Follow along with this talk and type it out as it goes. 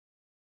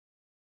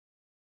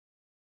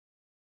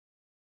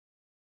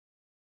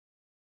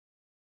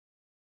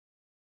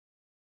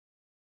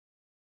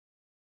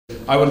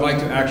I would like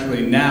to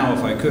actually now,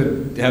 if I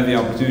could, have the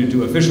opportunity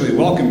to officially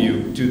welcome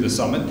you to the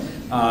summit.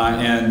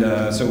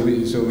 So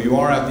we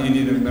are at the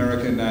Indian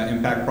American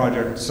Impact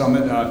Project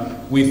Summit.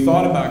 We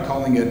thought about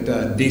calling it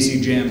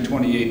Desi Jam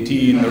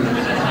 2018.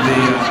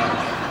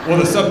 Well,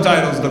 the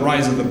subtitle's The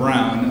Rise of the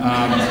Brown.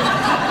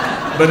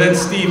 But then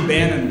Steve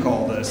Bannon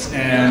called us,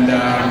 and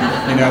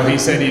he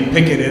said he'd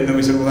picket it, and then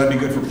we said, well, that'd be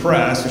good for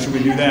press, so should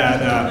we do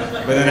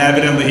that? But then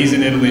evidently he's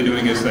in Italy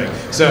doing his thing.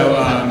 So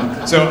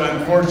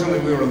unfortunately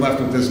we were left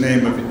with this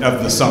name of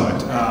the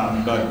summit,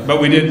 but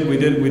we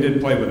did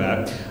play with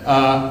that.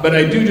 But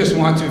I do just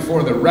want to,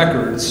 for the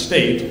record,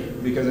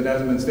 state, because it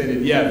hasn't been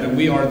stated yet, that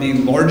we are the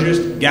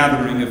largest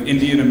gathering of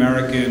Indian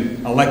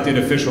American elected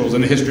officials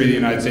in the history of the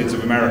United States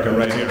of America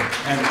right here,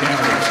 and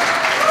candidates.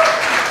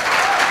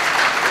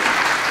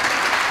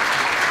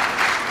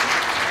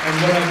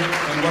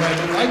 And what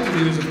I would like to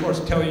do is, of course,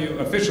 tell you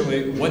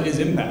officially what is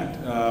Impact.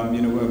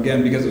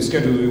 Again, because of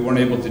schedule, we weren't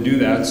able to do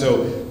that.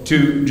 So,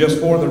 just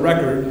for the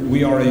record,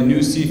 we are a new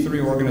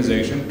C3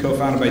 organization,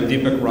 co-founded by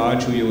Deepak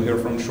Raj, who you'll hear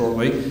from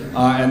shortly,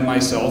 and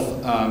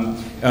myself.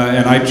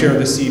 And I chair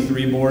the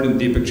C3 board, and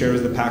Deepak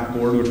chairs the PAC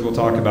board, which we'll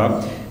talk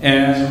about.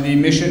 And the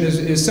mission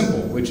is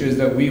simple, which is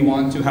that we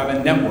want to have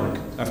a network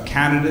of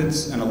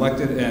candidates and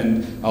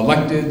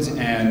electeds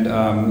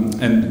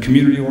and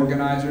community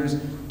organizers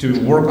to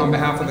work on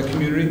behalf of the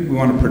community. We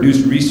want to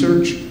produce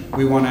research.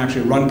 We want to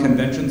actually run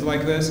conventions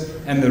like this.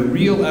 And the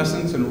real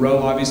essence, and Ro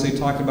obviously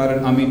talked about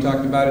it, Ami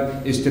talked about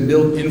it, is to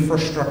build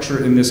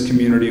infrastructure in this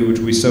community, which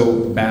we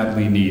so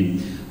badly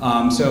need.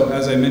 So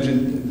as I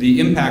mentioned,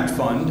 the Impact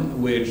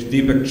Fund, which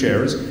Deepak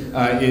chairs,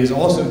 is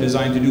also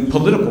designed to do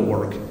political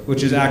work,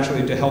 which is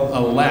actually to help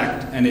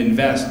elect and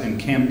invest in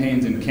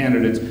campaigns and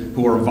candidates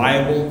who are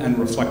viable and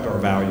reflect our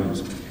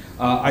values.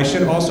 I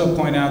should also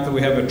point out that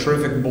we have a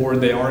terrific board.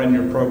 They are in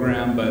your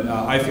program, but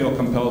I feel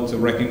compelled to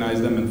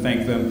recognize them and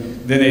thank them.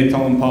 Vinay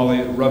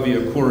Talampalli, Ravi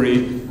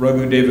Akuri,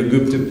 Raghu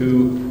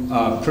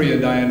Devaguptapu, Priya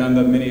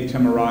Dayananda, Mini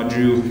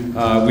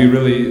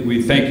Timaraju.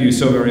 We thank you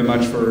so very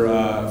much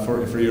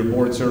for your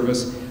board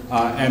service.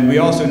 And we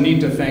also need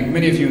to thank,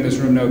 many of you in this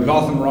room know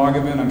Gautam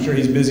Raghavan. I'm sure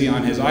he's busy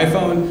on his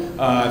iPhone.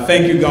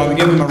 Thank you, Gautam.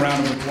 Give him a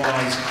round of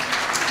applause.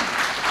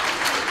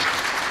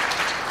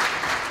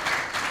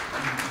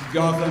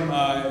 Gautam,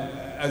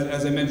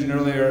 as I mentioned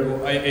earlier,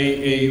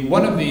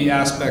 one of the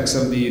aspects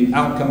of the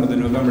outcome of the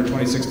November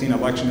 2016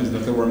 election is that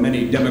there were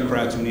many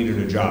Democrats who needed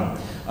a job.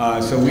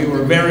 So we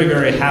were very,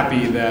 very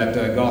happy that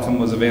Gautam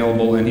was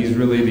available, and he's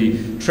really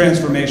the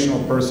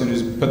transformational person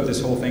who's put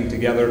this whole thing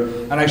together.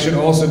 And I should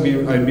also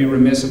I'd be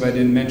remiss if I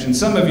didn't mention,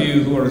 some of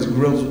you who are as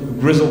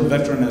grizzled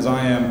veteran as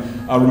I am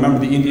remember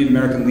the Indian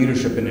American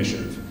Leadership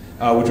Initiative,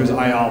 which was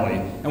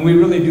IALI. And we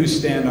really do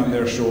stand on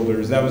their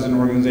shoulders. That was an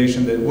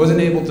organization that wasn't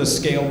able to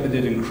scale, but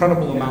did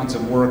incredible amounts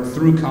of work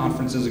through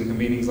conferences and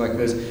convenings like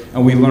this,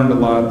 and we learned a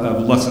lot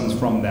of lessons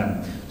from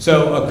them.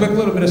 So a quick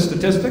little bit of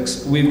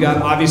statistics. We've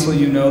got,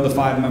 obviously, the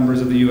 5 members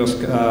of the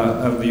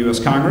U.S.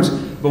 Congress,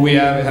 but we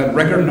have had a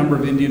record number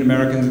of Indian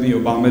Americans in the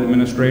Obama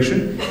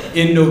administration.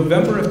 In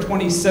November of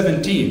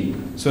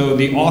 2017, so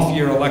the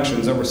off-year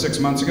elections that were 6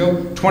 months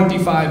ago,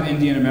 25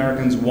 Indian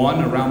Americans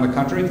won around the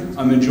country,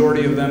 a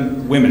majority of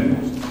them women.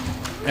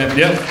 And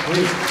yes,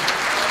 please.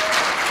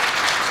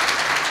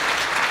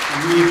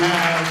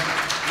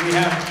 We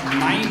have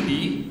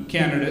 90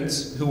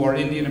 candidates who are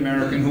Indian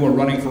American who are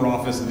running for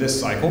office this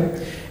cycle.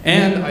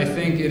 And I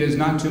think it is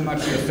not too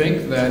much to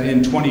think that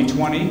in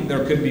 2020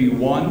 there could be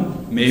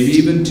 1, maybe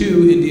even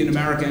 2 Indian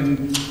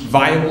American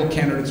viable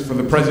candidates for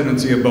the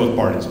presidency of both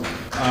parties.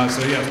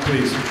 So yes,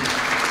 please.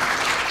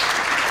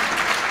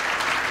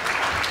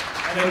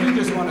 And I do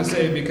just want to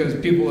say, because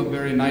people have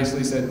very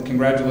nicely said,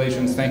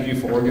 congratulations, thank you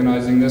for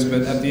organizing this,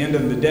 but at the end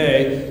of the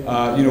day,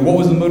 what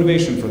was the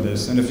motivation for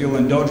this? And if you'll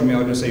indulge me,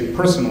 I'll just say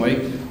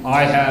personally,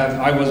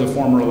 I was a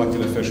former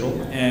elected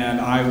official, and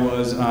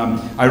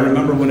I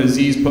remember when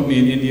Aziz put me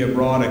in India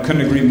abroad. I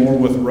couldn't agree more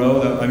with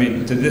Ro. I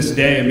mean, to this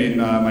day,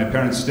 my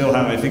parents still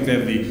have, I think they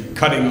have the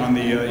cutting on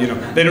the,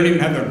 they don't even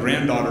have their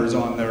granddaughters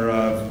on their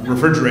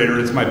refrigerator.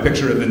 It's my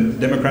picture of the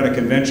Democratic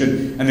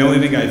Convention, and the only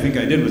thing I think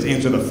I did was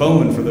answer the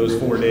phone for those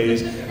 4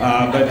 days.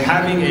 But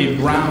having a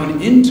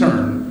brown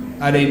intern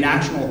at a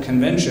national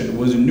convention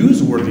was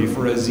newsworthy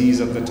for Aziz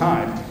at the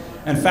time.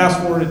 And fast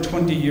forward to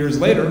 20 years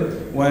later,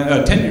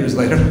 10 years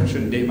later, I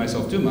shouldn't date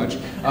myself too much,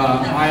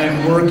 I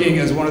am working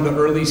as one of the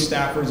early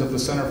staffers at the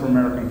Center for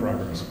American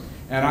Progress.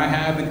 And I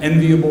have an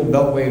enviable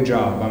beltway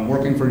job. I'm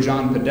working for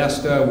John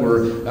Podesta.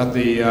 We're at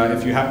the,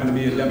 if you happen to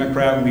be a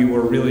Democrat, we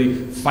were really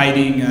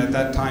fighting at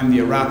that time the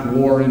Iraq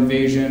War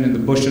invasion and the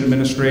Bush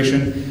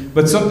administration.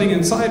 But something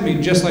inside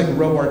me, just like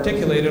Ro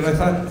articulated, I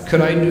thought,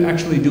 could I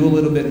actually do a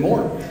little bit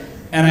more?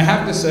 And I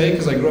have to say,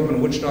 because I grew up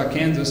in Wichita,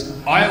 Kansas,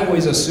 I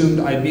always assumed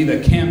I'd be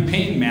the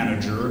campaign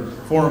manager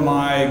for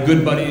my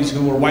good buddies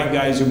who were white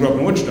guys who grew up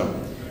in Wichita.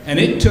 And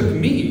it took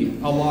me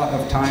a lot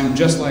of time,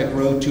 just like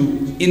Ro, to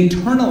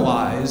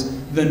internalize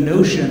the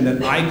notion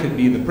that I could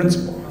be the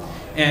principal.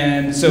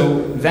 And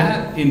so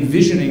that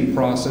envisioning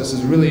process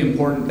is really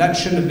important. That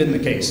shouldn't have been the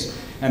case.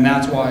 And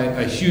that's why,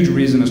 a huge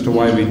reason as to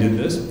why we did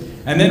this.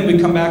 And then we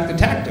come back to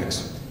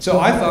tactics. So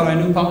I thought I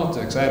knew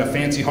politics. I had a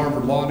fancy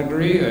Harvard law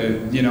degree.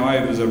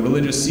 I was a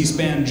religious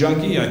C-SPAN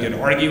junkie. I could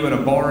argue at a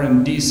bar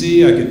in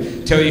DC. I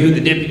could tell you who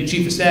the deputy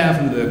chief of staff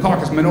and the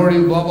caucus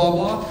minority, blah, blah,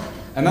 blah.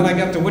 And then I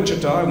got to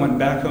Wichita. I went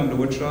back home to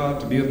Wichita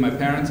to be with my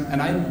parents,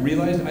 and I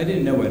realized I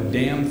didn't know a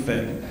damn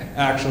thing,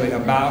 actually,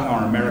 about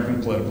our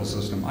American political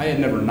system. I had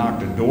never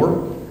knocked a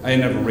door. I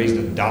had never raised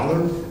a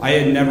dollar. I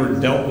had never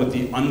dealt with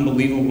the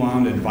unbelievable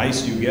amount of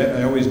advice you get.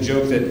 I always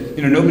joke that,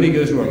 nobody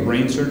goes to a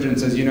brain surgeon and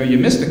says, you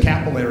missed a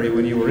capillary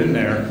when you were in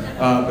there,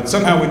 but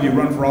somehow when you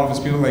run for office,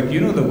 people are like,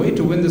 the way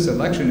to win this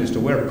election is to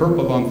wear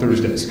purple on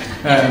Thursdays.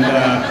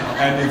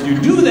 And if you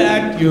do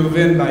that, you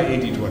win by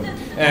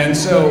 80-20. And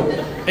so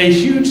a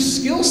huge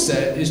skill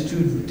set is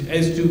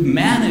to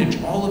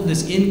manage all of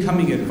this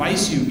incoming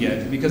advice you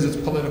get, because it's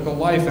political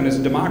life and it's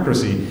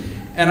democracy.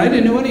 And I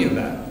didn't know any of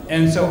that.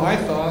 And so I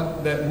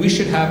thought that we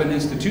should have an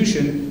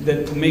institution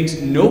that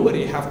makes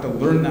nobody have to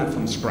learn that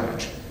from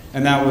scratch.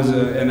 And that was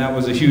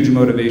a huge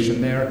motivation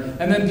there.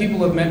 And then people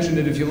have mentioned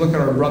it. If you look at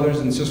our brothers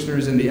and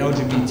sisters in the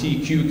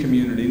LGBTQ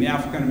community, in the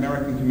African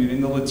American community,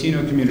 in the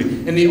Latino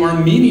community, in the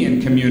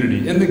Armenian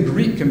community, in the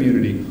Greek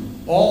community,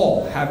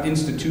 all have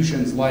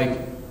institutions like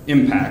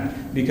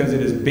Impact, because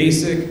it is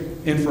basic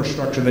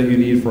infrastructure that you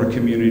need for a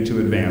community to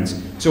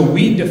advance. So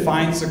we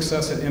define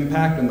success at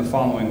Impact in the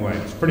following way.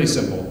 It's pretty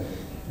simple.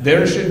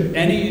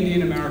 Any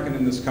Indian American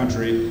in this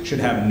country should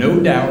have no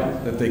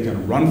doubt that they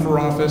can run for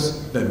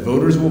office, that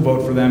voters will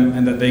vote for them,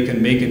 and that they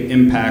can make an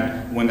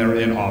impact when they're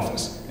in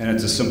office. And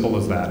it's as simple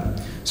as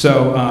that.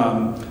 So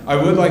I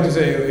would like to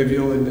say, if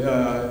you'll,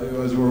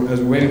 as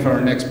we're waiting for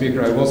our next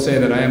speaker, I will say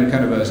that I am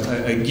kind of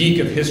a geek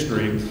of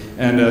history.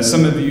 And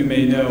some of you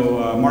may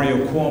know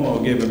Mario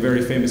Cuomo gave a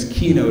very famous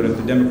keynote at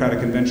the Democratic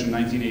Convention in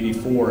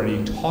 1984,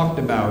 and he talked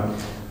about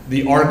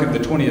the arc of the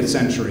 20th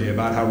century,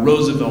 about how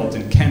Roosevelt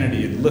and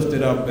Kennedy had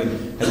lifted up and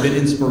had been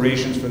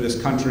inspirations for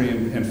this country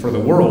and for the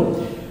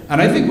world.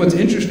 And I think what's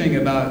interesting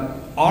about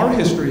our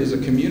history as a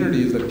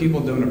community is that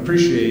people don't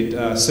appreciate.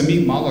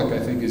 Samit Malik,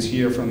 I think, is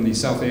here from the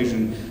South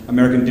Asian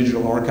American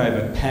Digital Archive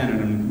at Penn,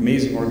 an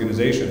amazing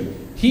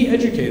organization. He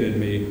educated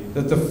me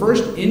that the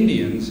first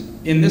Indians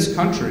in this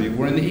country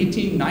were in the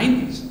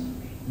 1890s,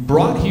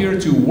 brought here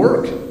to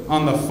work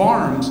on the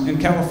farms in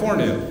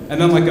California. And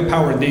then, like a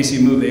Power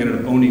Desi move, they ended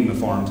up owning the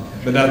farms.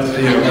 But that's,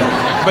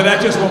 but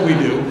that's just what we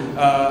do.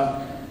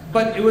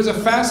 But it was a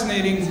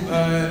fascinating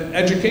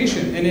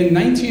education. And in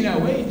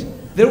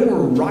 1908, there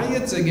were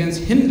riots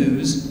against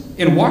Hindus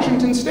in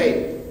Washington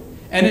State.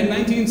 And in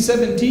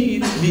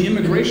 1917, the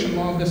immigration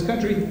law of this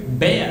country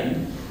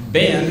banned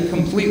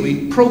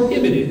completely,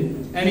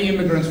 prohibited any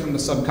immigrants from the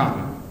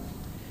subcontinent.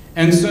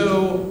 And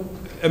so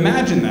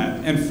imagine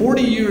that. And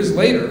 40 years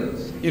later,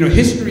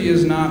 history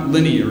is not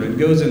linear. It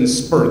goes in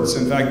spurts.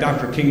 In fact,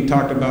 Dr. King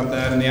talked about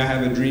that in the I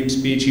Have a Dream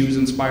speech. He was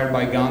inspired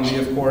by Gandhi,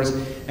 of course.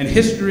 And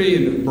history,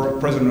 and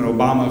President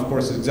Obama, of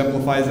course,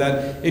 exemplifies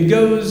that. It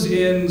goes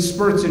in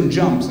spurts and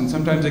jumps, and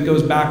sometimes it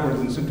goes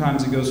backwards, and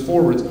sometimes it goes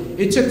forwards.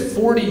 It took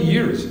 40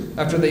 years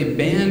after they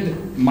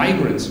banned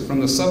migrants from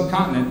the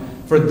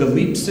subcontinent for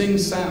Dalip Singh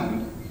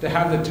Sound to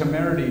have the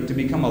temerity to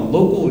become a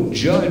local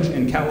judge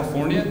in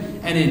California,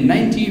 and in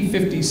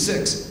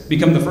 1956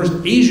 become the first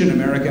Asian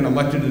American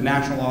elected to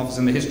national office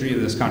in the history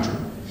of this country.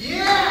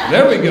 Yeah!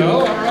 There we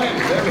go, all right,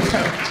 there we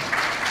go.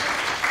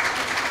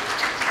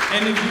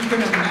 And if you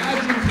can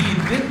imagine,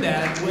 he did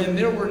that when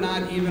there were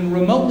not even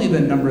remotely the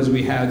numbers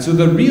we had. So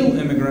the real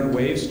immigrant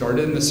wave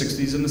started in the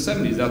 60s and the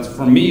 70s. That's,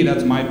 for me,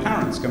 that's my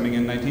parents coming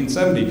in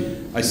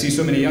 1970. I see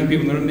so many young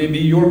people, there may be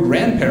your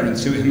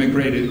grandparents who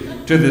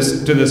immigrated to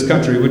this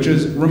country, which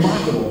is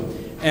remarkable.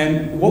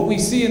 And what we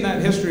see in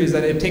that history is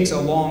that it takes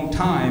a long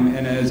time,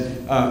 and as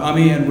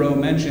Ami and Ro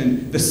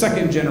mentioned, the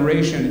second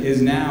generation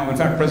is now, in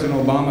fact, President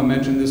Obama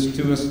mentioned this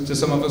to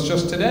some of us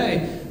just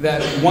today,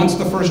 that once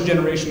the first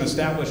generation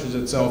establishes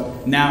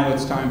itself, now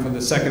it's time for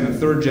the second and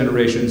third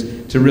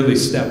generations to really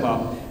step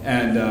up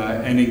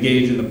and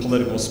engage in the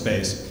political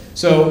space.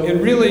 So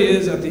it really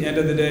is, at the end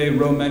of the day,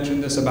 Ro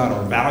mentioned this about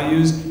our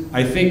values.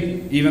 I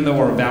think even though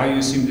our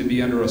values seem to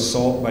be under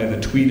assault by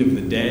the tweet of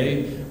the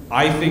day,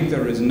 I think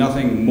there is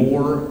nothing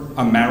more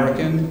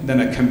American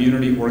than a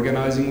community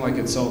organizing like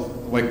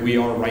we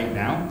are right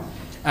now.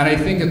 And I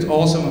think it's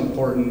also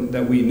important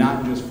that we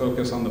not just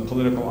focus on the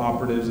political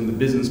operatives and the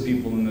business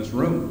people in this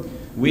room.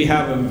 We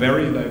have a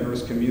very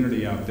diverse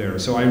community out there.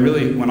 So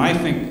when I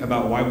think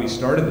about why we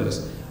started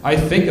this, I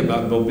think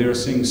about Balbir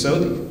Singh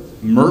Sodhi,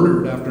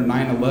 murdered after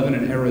 9/11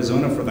 in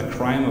Arizona for the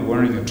crime of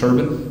wearing a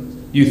turban.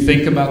 You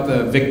think about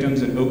the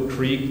victims in Oak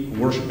Creek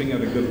worshiping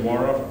at a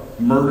Gurdwara,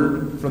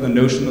 murdered for the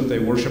notion that they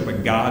worship a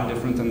god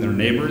different than their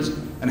neighbors.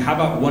 And how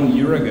about 1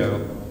 year ago,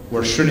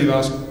 where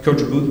Srinivas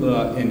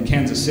Kochubutla in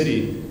Kansas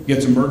City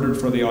gets murdered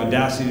for the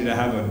audacity to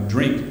have a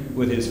drink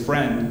with his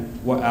friend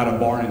at a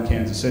bar in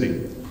Kansas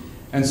City.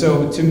 And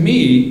so to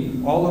me,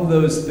 all of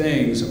those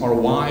things are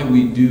why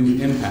we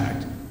do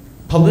Impact.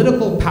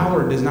 Political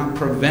power does not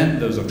prevent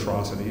those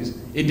atrocities.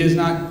 It does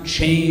not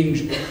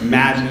change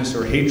madness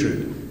or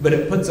hatred. but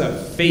it puts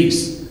a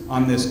face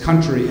on this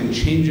country and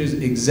changes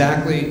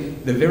exactly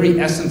the very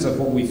essence of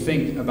what we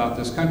think about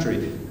this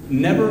country.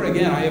 Never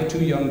again, I have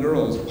 2 young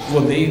girls,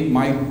 will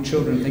my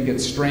children think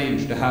it's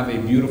strange to have a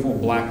beautiful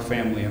black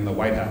family in the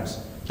White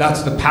House.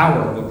 That's the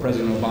power of what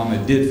President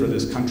Obama did for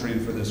this country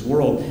and for this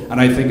world, and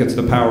I think it's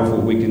the power of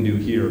what we can do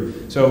here.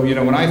 So, you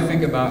know, when I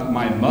think about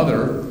my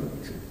mother,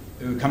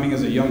 coming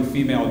as a young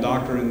female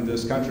doctor in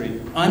this country,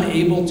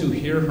 unable to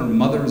hear her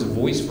mother's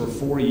voice for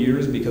 4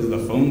 years because the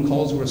phone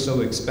calls were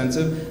so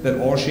expensive that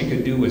all she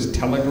could do was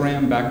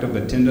telegram back to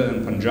Batinda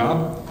and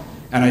Punjab.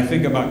 And I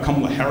think about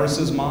Kamala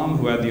Harris's mom,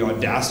 who had the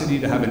audacity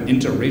to have an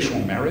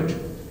interracial marriage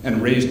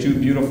and raise 2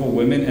 beautiful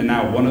women, and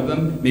now one of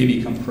them may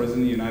become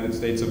President of the United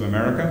States of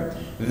America.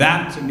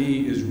 That, to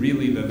me, is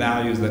really the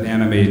values that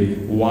animate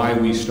why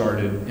we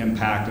started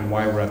Impact and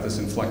why we're at this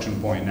inflection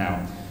point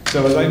now.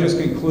 So as I just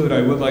conclude,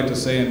 I would like to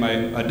say in my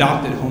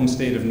adopted home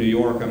state of New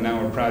York, I'm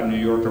now a proud New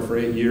Yorker for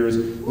 8 years,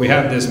 we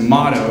have this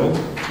motto,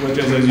 which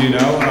is, as you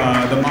know,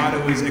 the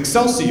motto is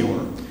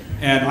Excelsior.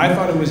 And I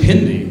thought it was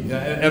Hindi.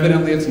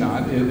 Evidently it's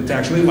not. It's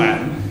actually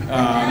Latin.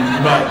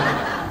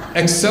 But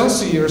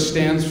Excelsior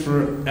stands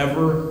for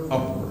ever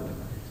upward.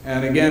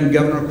 And again,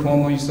 Governor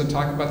Cuomo used to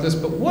talk about this,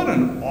 but what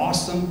an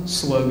awesome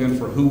slogan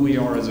for who we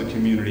are as a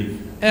community.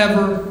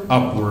 Ever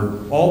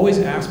upward, always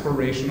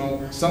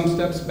aspirational, some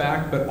steps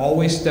back, but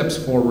always steps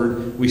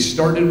forward. We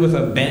started with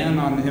a ban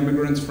on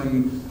immigrants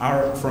from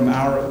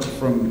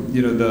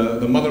you know,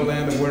 the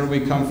motherland of where we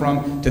come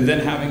from, to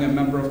then having a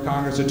member of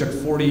Congress. It took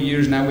 40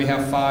 years, now we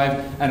have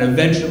 5, and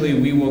eventually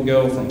we will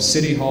go from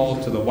City Hall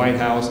to the White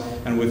House,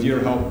 and with your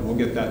help, we'll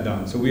get that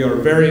done. So we are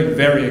very,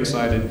 very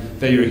excited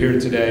that you're here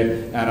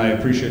today, and I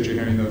appreciate you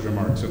hearing those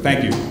remarks. So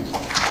thank you.